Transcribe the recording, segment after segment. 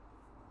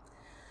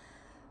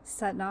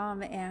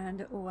Satnam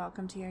and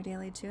welcome to your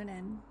daily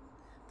tune-in.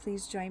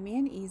 Please join me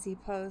in easy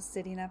pose,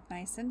 sitting up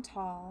nice and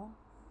tall.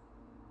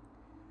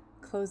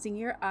 Closing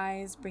your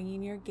eyes,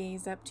 bringing your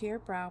gaze up to your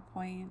brow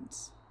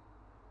point.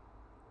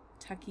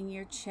 Tucking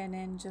your chin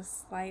in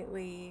just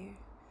slightly.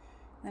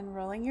 Then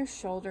rolling your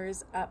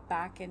shoulders up,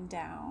 back, and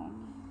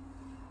down.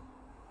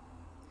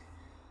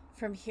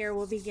 From here,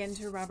 we'll begin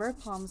to rub our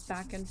palms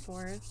back and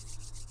forth,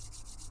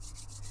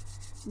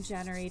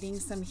 generating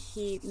some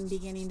heat and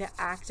beginning to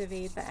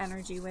activate the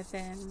energy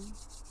within.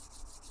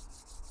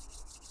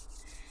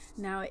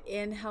 Now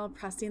inhale,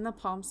 pressing the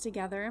palms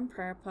together in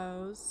prayer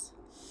pose.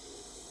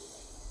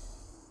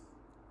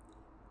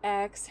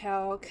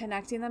 Exhale,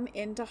 connecting them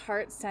into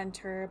heart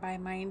center by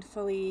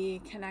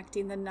mindfully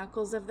connecting the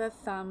knuckles of the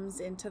thumbs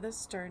into the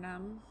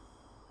sternum.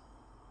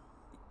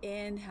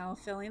 Inhale,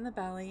 filling the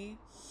belly.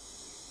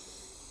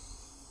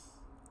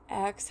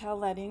 Exhale,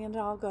 letting it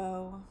all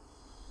go.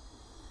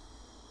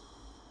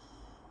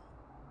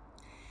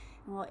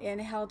 And we'll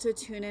inhale to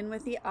tune in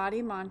with the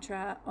Adi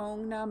mantra,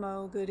 Om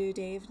Namo Guru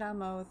Dev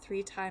Namo,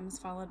 3 times,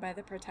 followed by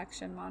the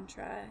protection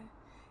mantra.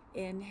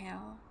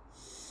 Inhale.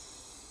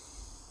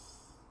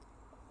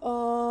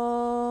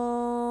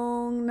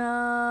 Om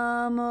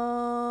Namo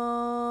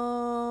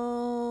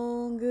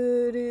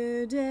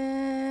Guru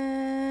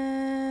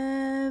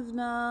Dev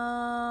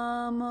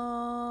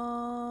Namo.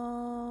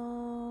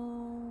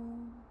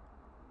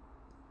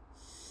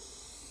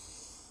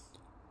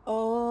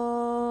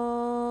 Om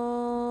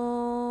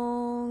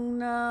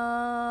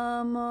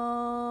Namo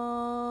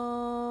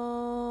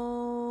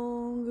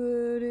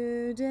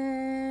Guru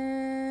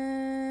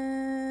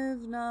Dev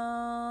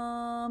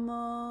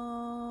Namo.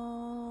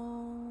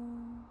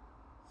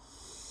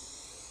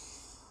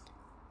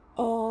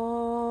 Om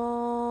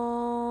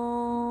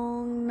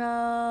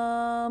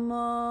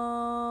Namo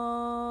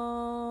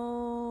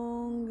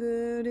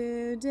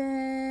Guru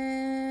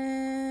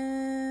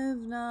Dev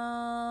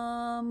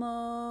Namo.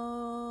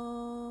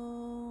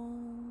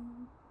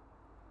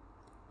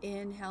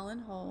 Inhale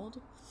and hold.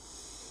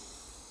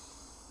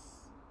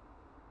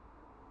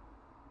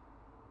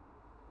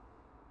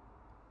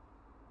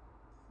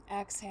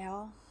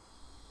 Exhale.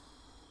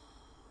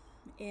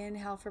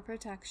 Inhale for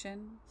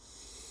protection.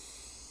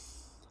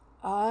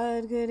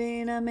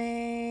 Adgare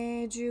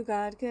Name,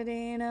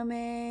 Jugadgare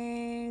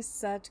Name,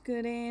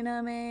 Satgare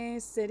Name,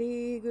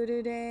 Siddhi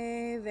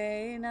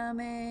Gurudeve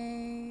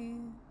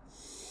Name.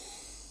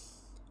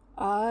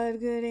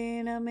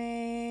 Adgare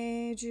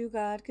Name,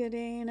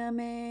 Jugadgare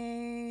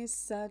Name,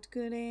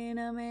 Satgare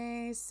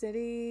Name,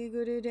 Siddhi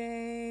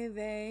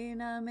Gurudeve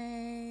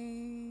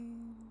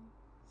Name.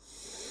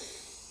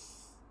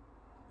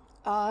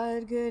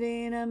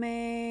 Adgare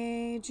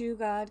Name,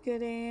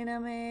 Jugadgare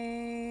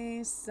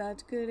Name,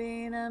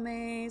 Satgare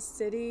Name,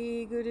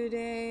 Siddhi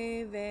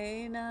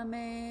Gurudeve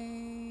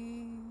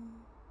Name.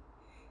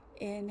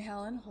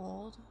 Inhale and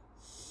hold.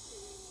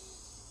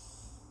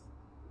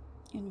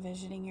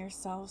 Envisioning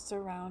yourself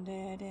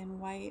surrounded in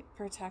white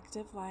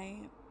protective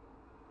light.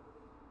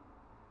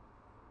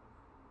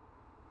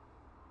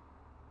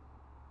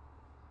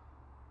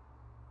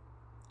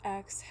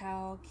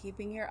 Exhale,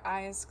 keeping your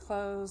eyes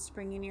closed,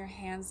 bringing your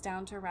hands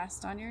down to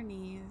rest on your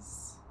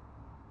knees,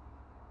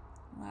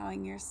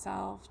 allowing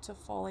yourself to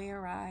fully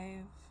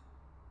arrive,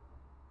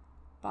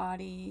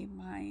 body,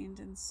 mind,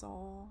 and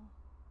soul.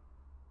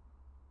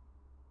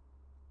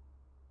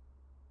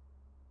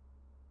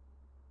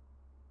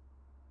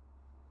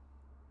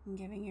 And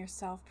giving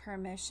yourself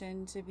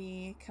permission to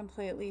be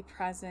completely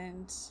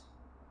present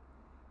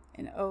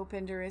and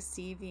open to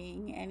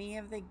receiving any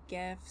of the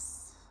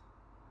gifts,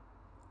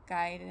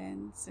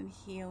 guidance, and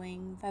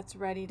healing that's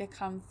ready to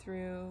come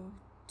through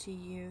to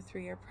you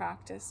through your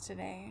practice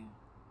today.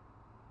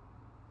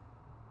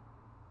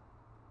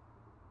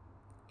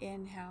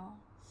 Inhale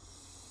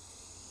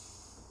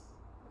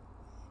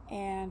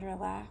and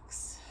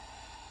relax.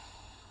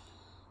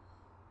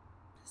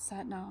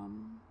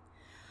 Satnam.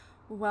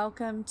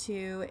 Welcome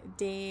to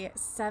day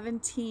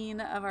 17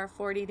 of our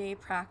 40-day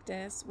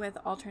practice with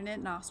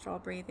alternate nostril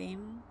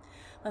breathing.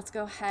 Let's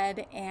go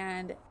ahead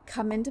and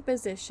come into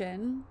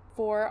position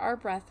for our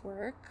breath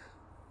work.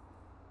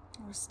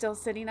 We're still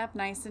sitting up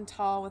nice and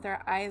tall with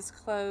our eyes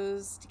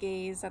closed,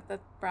 gaze at the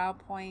brow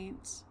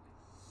point.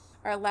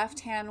 Our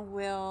left hand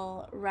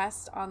will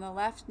rest on the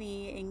left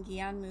knee in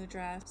Gyan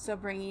Mudra, so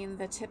bringing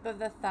the tip of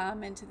the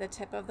thumb into the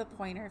tip of the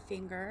pointer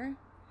finger.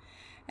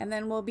 And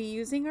then we'll be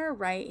using our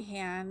right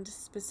hand,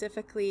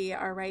 specifically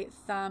our right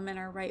thumb and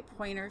our right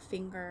pointer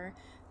finger,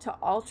 to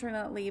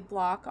alternately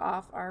block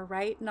off our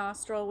right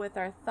nostril with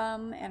our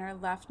thumb and our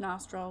left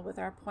nostril with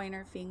our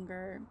pointer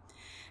finger.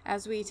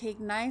 As we take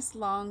nice,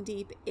 long,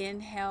 deep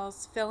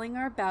inhales, filling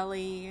our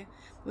belly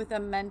with a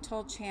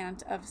mental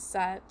chant of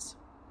Sat.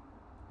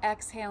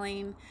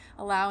 Exhaling,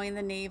 allowing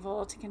the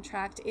navel to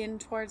contract in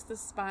towards the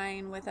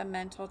spine with a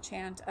mental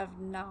chant of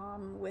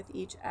Nam with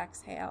each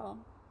exhale.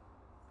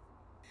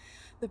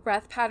 The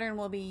breath pattern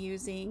we'll be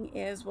using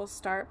is we'll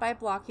start by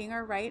blocking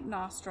our right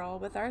nostril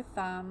with our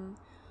thumb.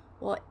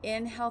 We'll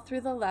inhale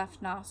through the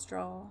left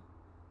nostril,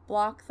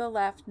 Block the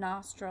left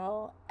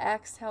nostril.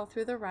 Exhale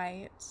through the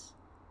right.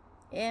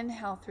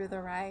 Inhale through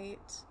the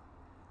right.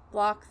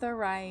 Block the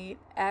right.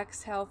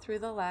 Exhale through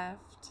the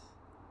left.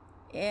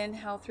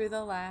 Inhale through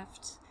the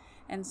left,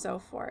 and so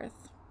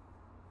forth.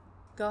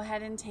 Go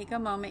ahead and take a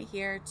moment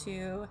here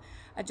to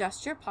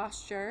adjust your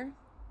posture.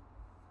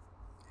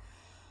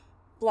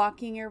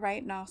 Blocking your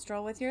right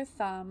nostril with your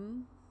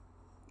thumb.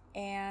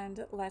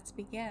 And let's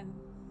begin.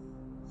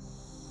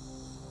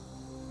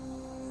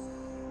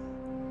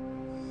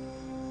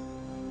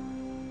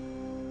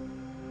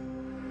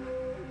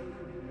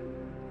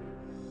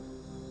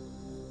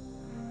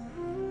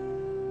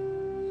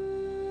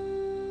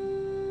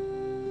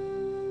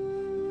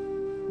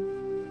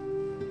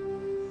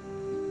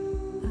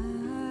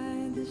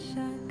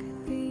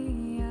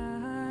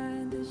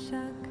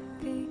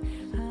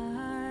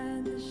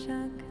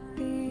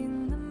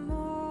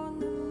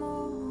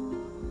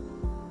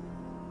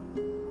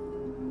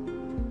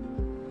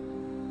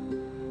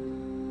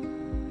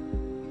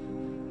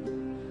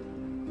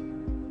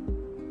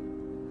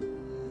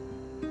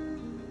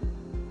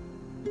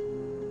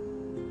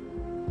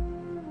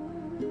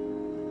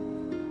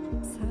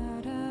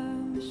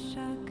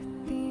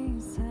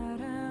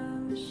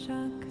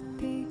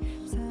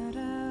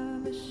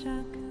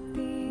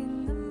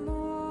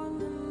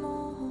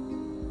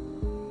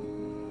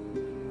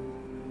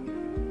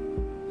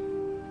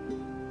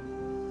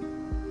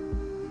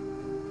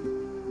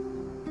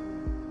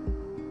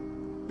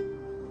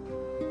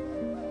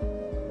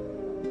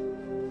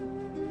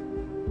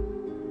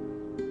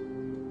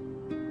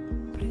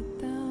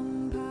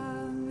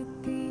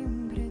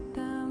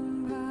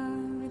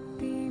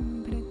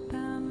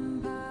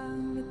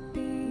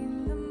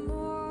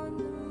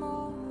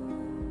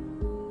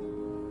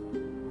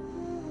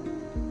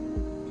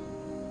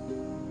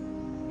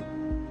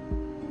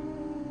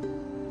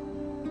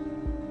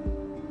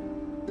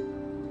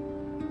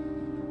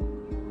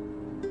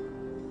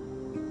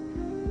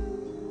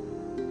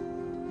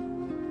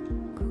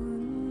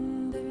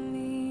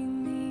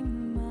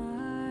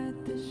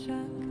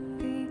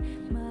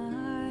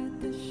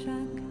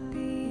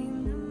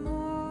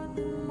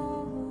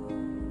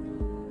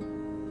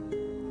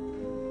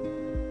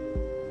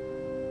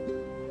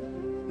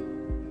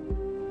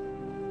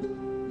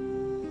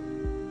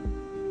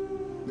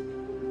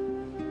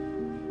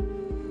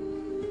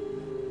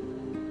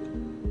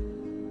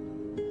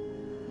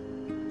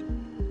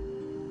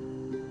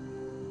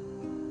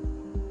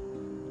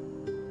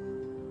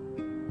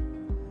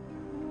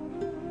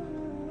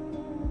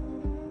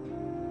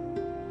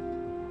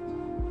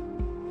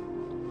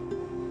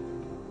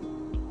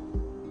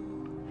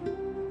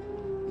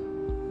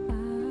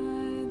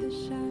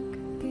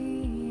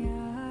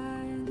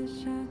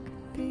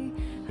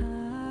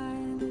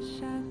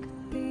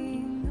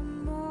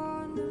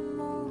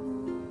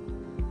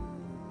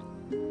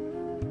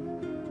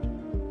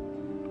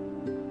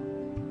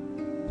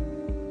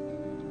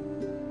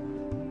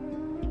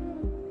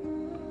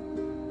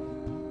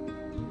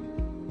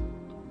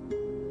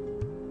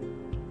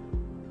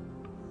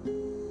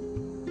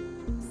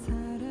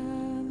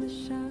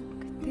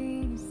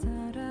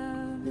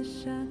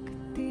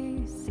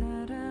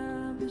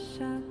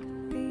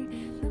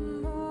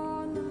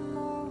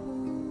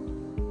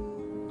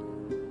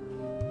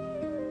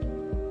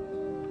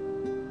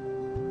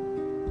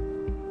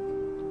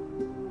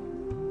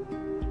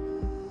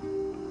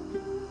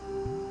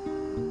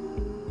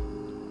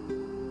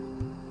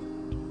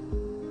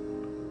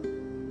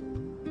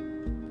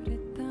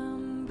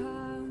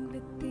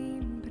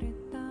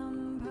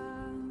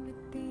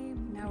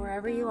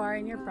 Wherever you are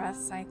in your breath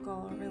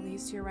cycle,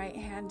 release your right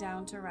hand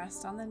down to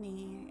rest on the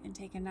knee and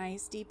take a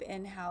nice deep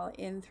inhale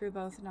in through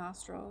both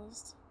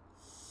nostrils.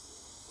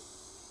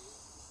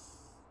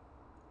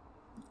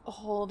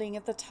 Holding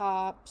at the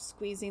top,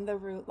 squeezing the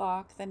root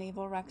lock, the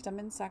navel, rectum,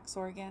 and sex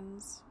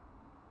organs.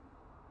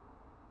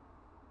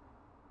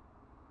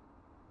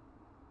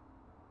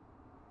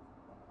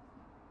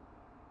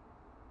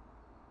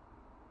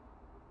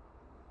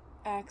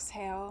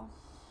 Exhale.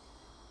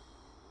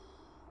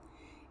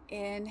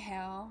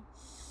 Inhale,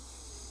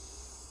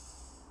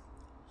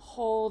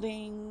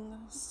 holding,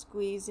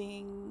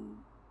 squeezing,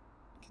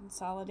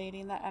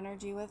 consolidating the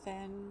energy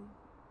within.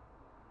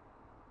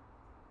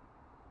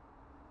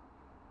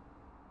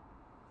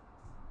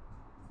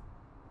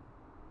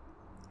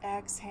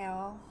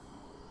 Exhale.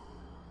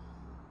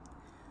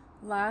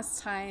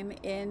 Last time,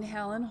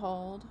 inhale and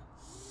hold.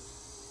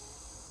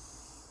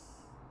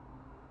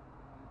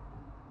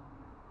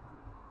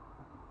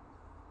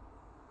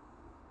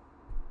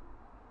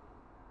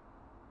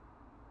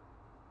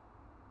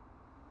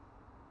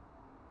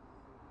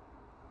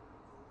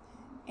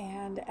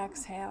 And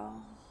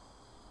exhale,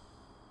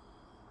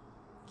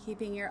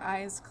 keeping your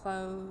eyes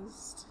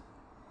closed,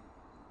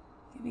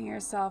 giving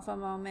yourself a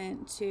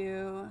moment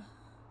to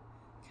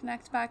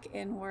connect back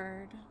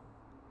inward,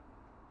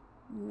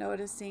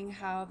 noticing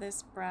how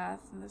this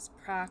breath and this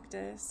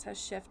practice has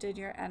shifted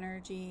your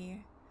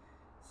energy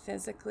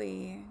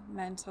physically,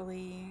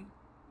 mentally,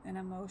 and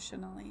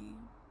emotionally.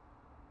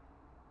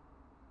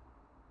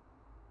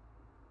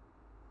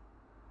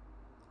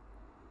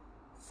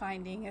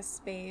 finding a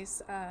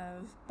space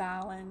of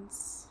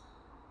balance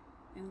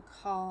and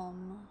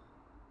calm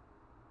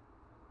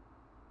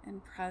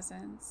and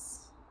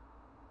presence.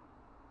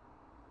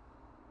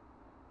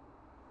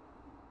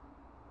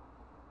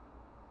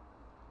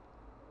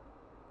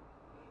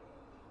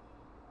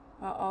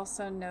 While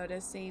also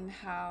noticing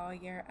how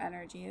your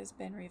energy has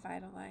been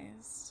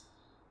revitalized.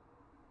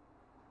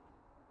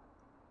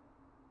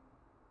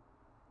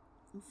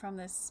 From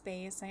this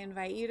space, I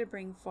invite you to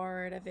bring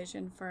forward a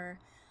vision for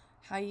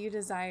how you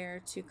desire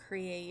to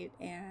create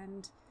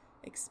and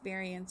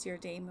experience your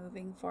day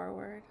moving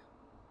forward.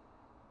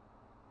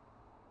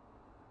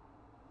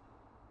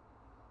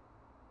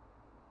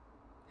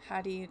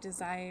 How do you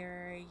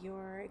desire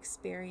your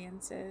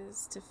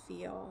experiences to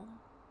feel?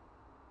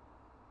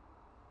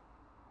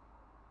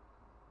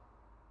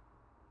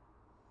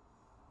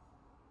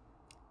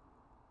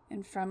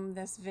 And from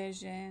this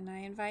vision, I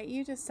invite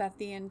you to set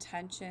the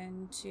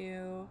intention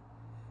to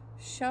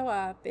show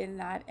up in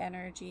that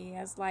energy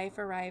as life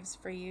arrives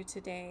for you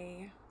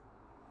today,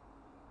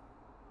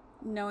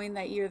 knowing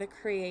that you're the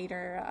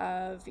creator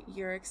of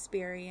your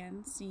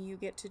experience and you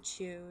get to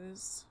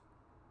choose,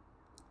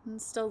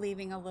 and still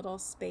leaving a little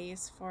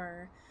space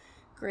for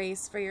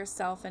grace for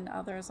yourself and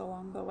others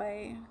along the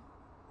way.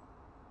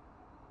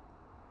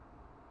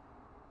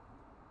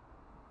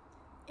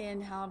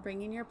 Inhale,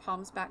 bringing your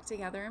palms back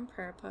together in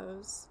prayer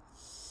pose.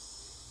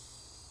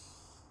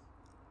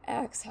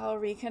 Exhale,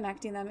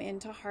 reconnecting them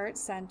into heart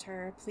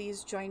center.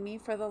 Please join me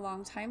for the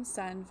long time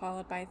sun,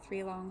 followed by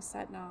 3 long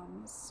Sat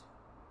Nams.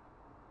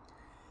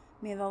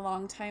 May the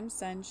long time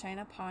sun shine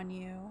upon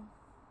you.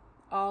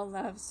 All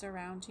love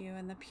surround you,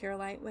 and the pure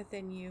light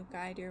within you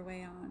guide your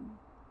way on.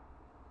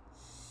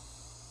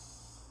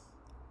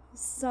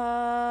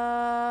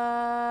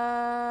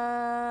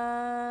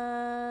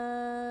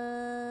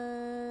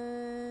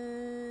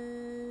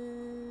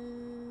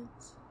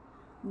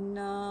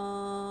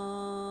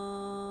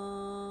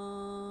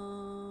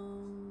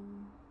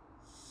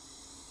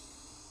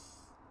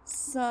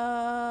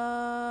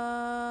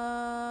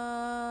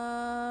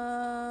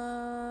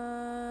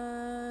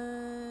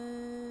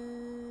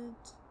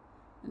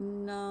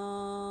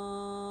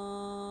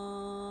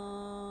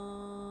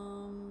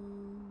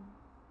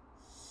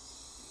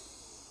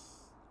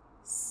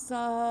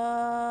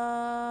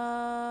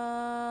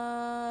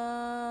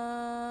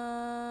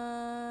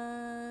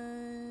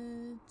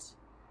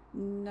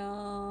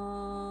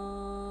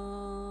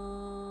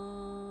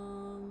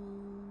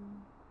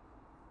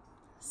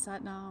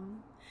 Sat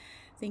Nam.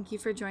 Thank you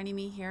for joining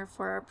me here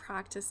for our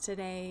practice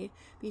today.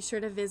 Be sure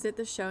to visit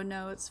the show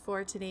notes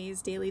for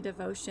today's daily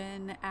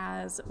devotion,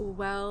 as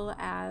well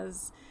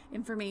as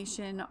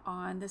information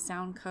on the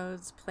sound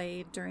codes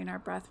played during our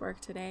breath work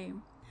today.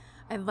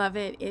 I'd love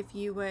it if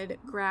you would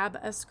grab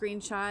a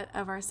screenshot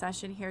of our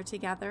session here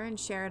together and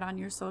share it on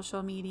your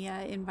social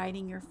media,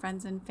 inviting your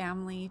friends and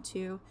family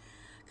to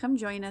come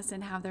join us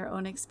and have their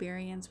own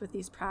experience with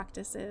these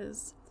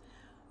practices.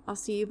 I'll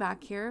see you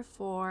back here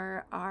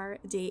for our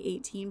day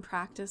 18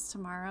 practice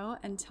tomorrow.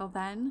 Until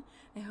then,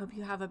 I hope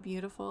you have a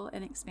beautiful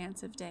and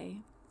expansive day.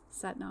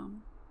 Sat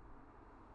Nam.